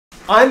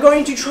I'm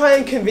going to try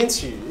and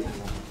convince you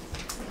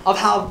of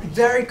how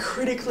very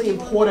critically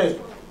important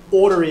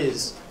order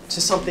is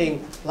to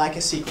something like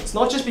a sequence.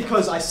 Not just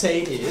because I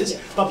say it is,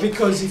 but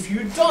because if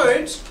you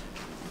don't,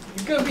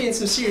 you're going to be in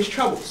some serious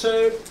trouble.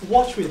 So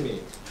watch with me.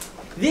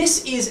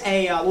 This is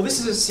a, this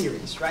is a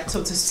series, right? So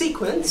it's a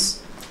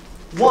sequence,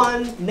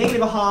 1,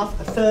 negative a half,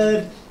 a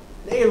third,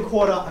 negative a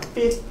quarter, a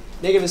fifth,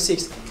 negative a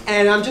sixth,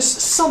 and I'm just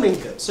summing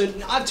them. So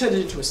I've turned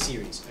it into a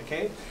series,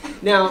 okay?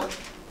 Now,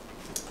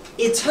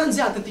 it turns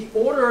out that the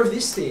order of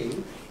this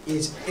thing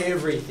is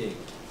everything.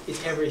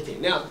 It's everything.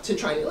 Now, to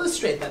try and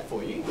illustrate that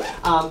for you,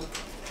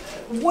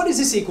 what is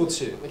this equal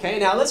to? Okay,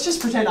 now let's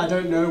just pretend I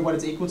don't know what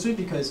it's equal to,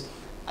 because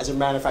as a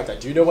matter of fact I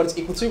do know what it's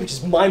equal to, which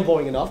is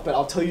mind-blowing enough, but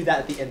I'll tell you that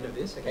at the end of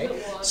this,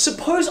 okay?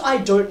 Suppose I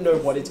don't know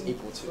what it's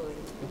equal to,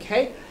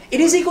 okay?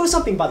 It is equal to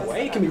something, by the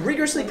way. It can be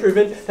rigorously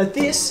proven that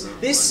this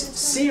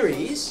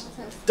series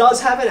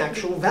does have an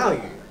actual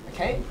value,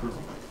 okay?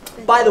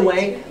 By the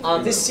way,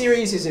 this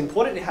series is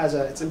important.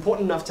 It's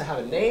important enough to have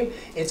a name.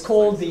 It's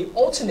called the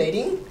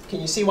alternating. Can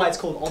you see why it's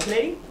called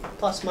alternating?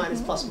 Plus,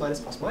 minus, plus, minus,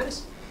 plus,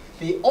 minus.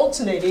 The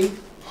alternating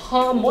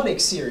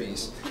harmonic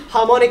series.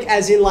 Harmonic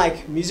as in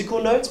like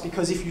musical notes,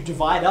 because if you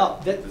divide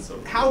up,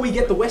 how we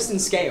get the Western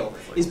scale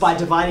is by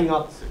dividing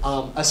up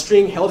a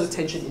string held at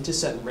tension into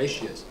certain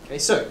ratios. Okay,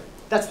 so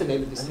that's the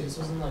name of this thing.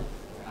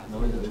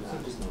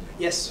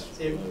 Yes,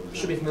 it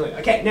should be familiar.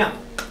 Okay, now,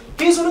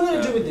 here's what I'm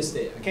going to do with this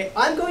thing, okay?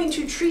 I'm going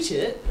to treat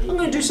it, I'm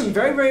going to do some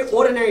very, very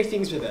ordinary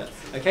things with it,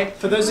 okay?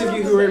 For those of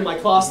you who were in my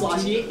class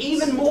last year,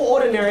 even more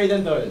ordinary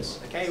than those,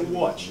 okay?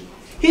 Watch.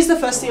 Here's the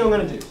first thing I'm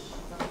going to do.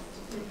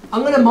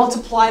 I'm going to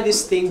multiply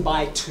this thing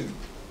by 2.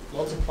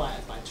 Multiply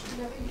it by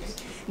 2. Okay?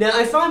 Now,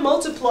 if I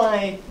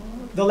multiply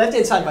the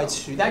left-hand side by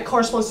 2, that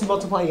corresponds to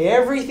multiplying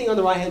everything on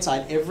the right-hand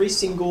side, every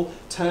single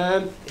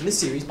term in the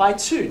series by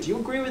 2. Do you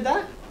agree with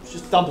that? It's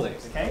just doubling,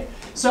 okay?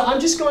 So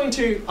I'm just going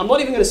to, I'm not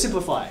even going to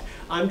simplify.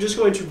 I'm just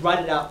going to write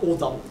it out all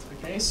doubled,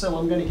 okay? So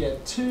I'm going to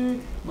get 2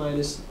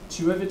 minus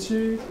 2 over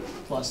 2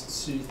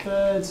 plus 2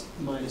 thirds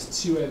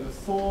minus 2 over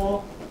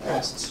 4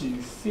 plus 2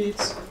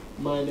 fifths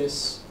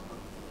minus,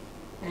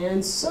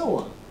 and so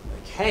on.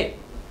 Okay.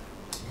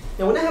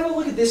 Now when I have a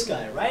look at this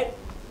guy, right?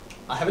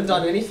 I haven't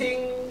done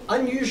anything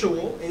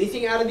unusual,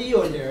 anything out of the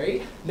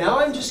ordinary. Now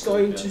I'm just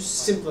going to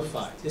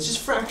simplify. It's just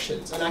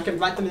fractions, and I can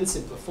write them in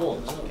simpler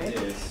forms.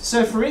 Okay?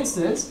 So for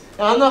instance,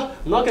 I'm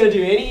not going to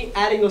do any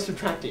adding or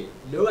subtracting.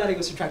 No adding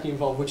or subtracting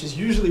involved, which is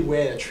usually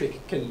where a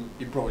trick can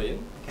be brought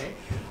in. Okay?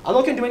 I'm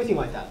not going to do anything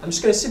like that. I'm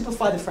just going to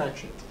simplify the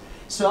fractions.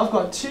 So I've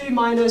got 2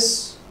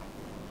 minus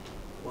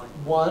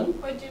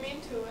 1. Wait, do you mean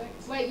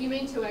 2x? Wait, you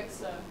mean 2x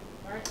though,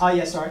 right? Oh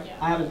yeah, sorry. Yeah.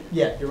 I haven't,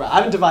 yeah, you're right. I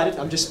haven't divided,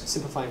 I'm just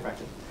simplifying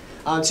fractions.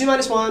 2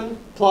 minus 1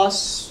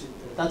 plus,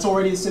 that's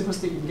already the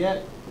simplest it can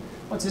get.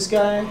 What's this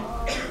guy?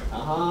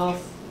 A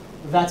half.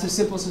 That's as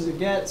simple as it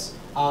gets.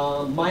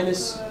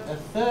 Minus a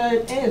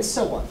third, and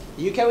so on.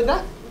 Are you okay with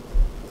that?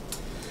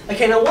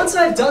 Okay, now once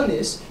I've done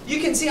this,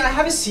 you can see I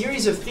have a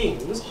series of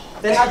things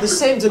that have the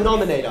same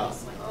denominator.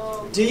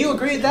 Do you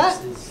agree with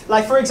that?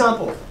 Like for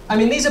example, I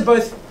mean these are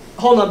both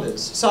whole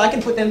numbers, so I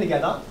can put them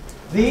together.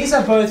 These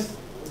are both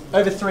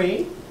over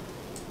 3.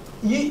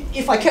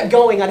 If I kept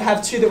going, I'd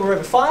have 2 that were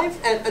over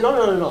 5, and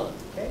on and on.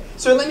 Okay?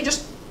 So let me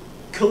just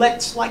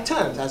collect like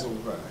terms as it will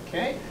go.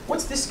 Okay?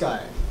 What's this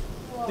guy?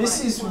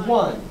 This is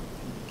 1.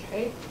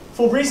 Okay?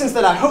 For reasons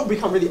that I hope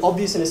become really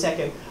obvious in a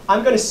second,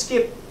 I'm going to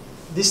skip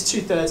this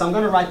 2 thirds. I'm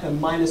going to write the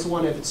minus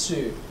 1 over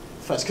 2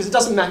 first, because it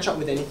doesn't match up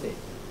with anything.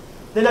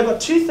 Then I've got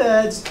 2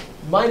 thirds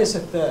minus a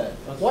third.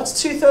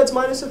 What's 2 thirds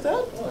minus a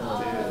third?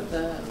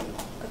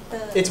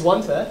 It's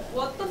 1 third.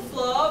 What the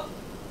flop?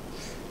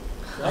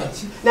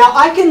 Right. Now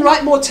I can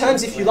write more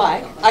terms if you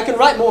like. I can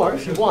write more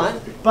if you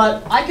want,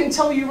 but I can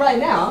tell you right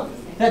now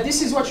that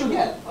this is what you'll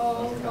get.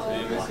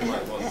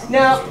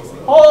 Now,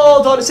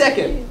 hold on a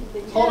second.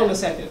 Hold on a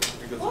second.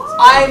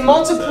 I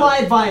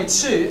multiplied by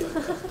 2,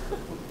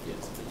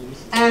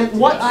 and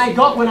what I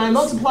got when I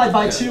multiplied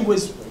by 2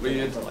 was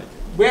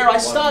where I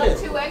started.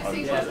 2x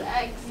equals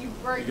x. You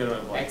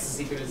broke X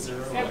is equal to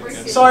 0.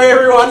 Sorry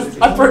everyone,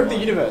 I broke the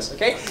universe,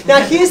 okay? Now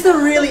here's the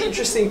really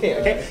interesting thing,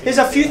 okay? There's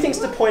a few things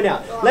to point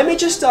out. Let me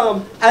just,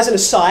 as an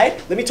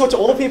aside, let me talk to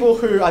all the people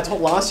who I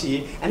taught last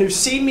year and who've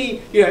seen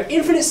me, you know,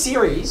 infinite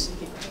series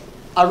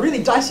are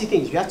really dicey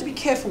things. You have to be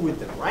careful with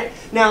them, right?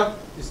 Now,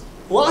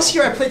 last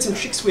year I played some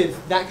tricks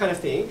with that kind of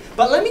thing,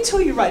 but let me tell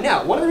you right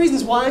now, one of the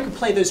reasons why I could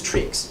play those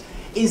tricks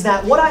is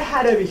that what I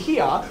had over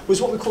here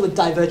was what we call a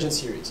divergent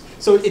series.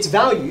 So its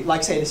value,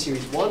 like say the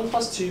series 1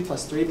 plus 2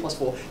 plus 3 plus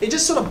 4, it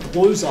just sort of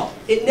blows up.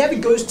 It never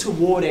goes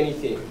toward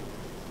anything.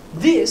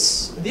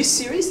 This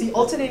series, the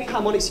alternating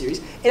harmonic series,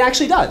 it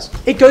actually does.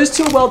 It goes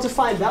to a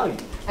well-defined value,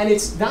 and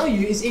its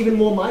value is even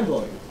more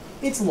mind-blowing.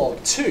 It's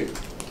log 2,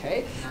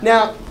 okay?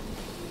 Now,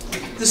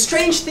 the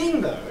strange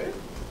thing though,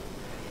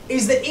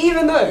 is that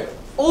even though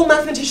all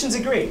mathematicians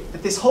agree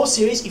that this whole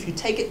series, if you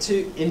take it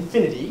to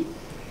infinity,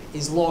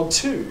 is log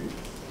 2,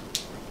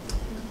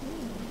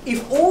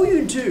 if all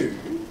you do,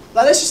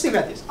 like let's just think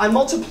about this. I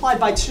multiplied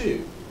by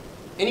 2.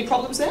 Any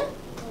problems there?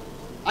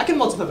 I can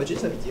multiply by 2,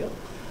 it's no big deal.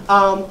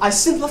 I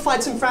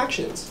simplified some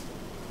fractions.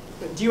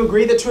 Do you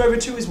agree that 2 over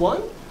 2 is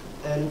 1?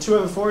 And 2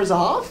 over 4 is a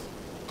half?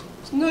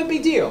 It's no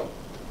big deal.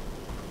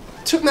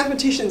 It took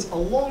mathematicians a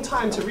long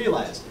time to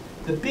realize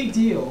the big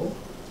deal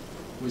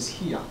was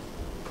here.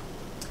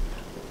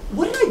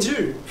 What did I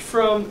do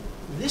from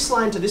this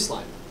line to this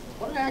line?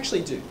 What did I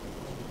actually do?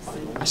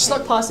 I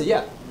snuck past it,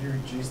 yeah. You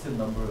reduced the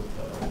number of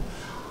terms.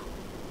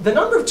 The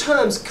number of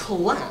terms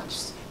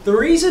collapsed. The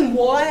reason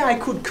why I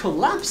could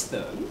collapse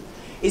them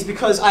is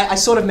because I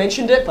sort of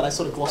mentioned it, but I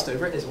sort of glossed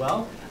over it as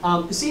well.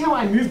 See how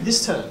I moved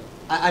this term?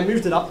 I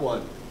moved it up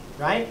one,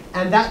 right?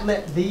 And that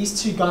let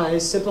these two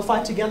guys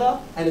simplify together,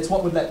 and it's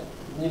what would let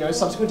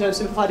subsequent terms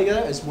simplify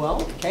together as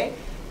well, okay?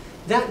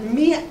 That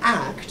mere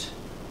act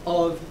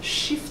of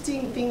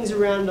shifting things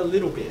around a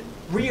little bit,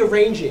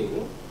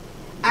 rearranging,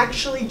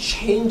 actually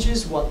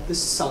changes what the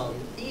sum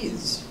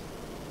is.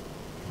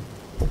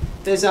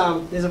 There's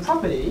a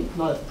property,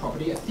 not a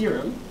property, a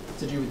theorem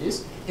to do with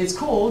this. It's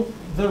called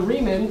the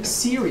Riemann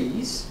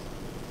Series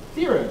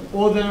theorem,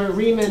 or the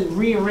Riemann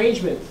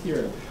rearrangement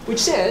theorem, which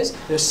says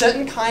there are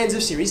certain kinds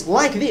of series,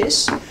 like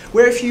this,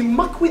 where if you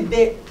muck with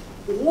their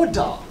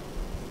order,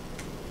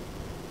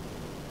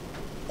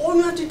 all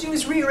you have to do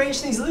is rearrange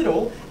things a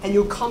little, and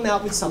you'll come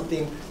out with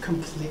something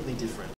completely different.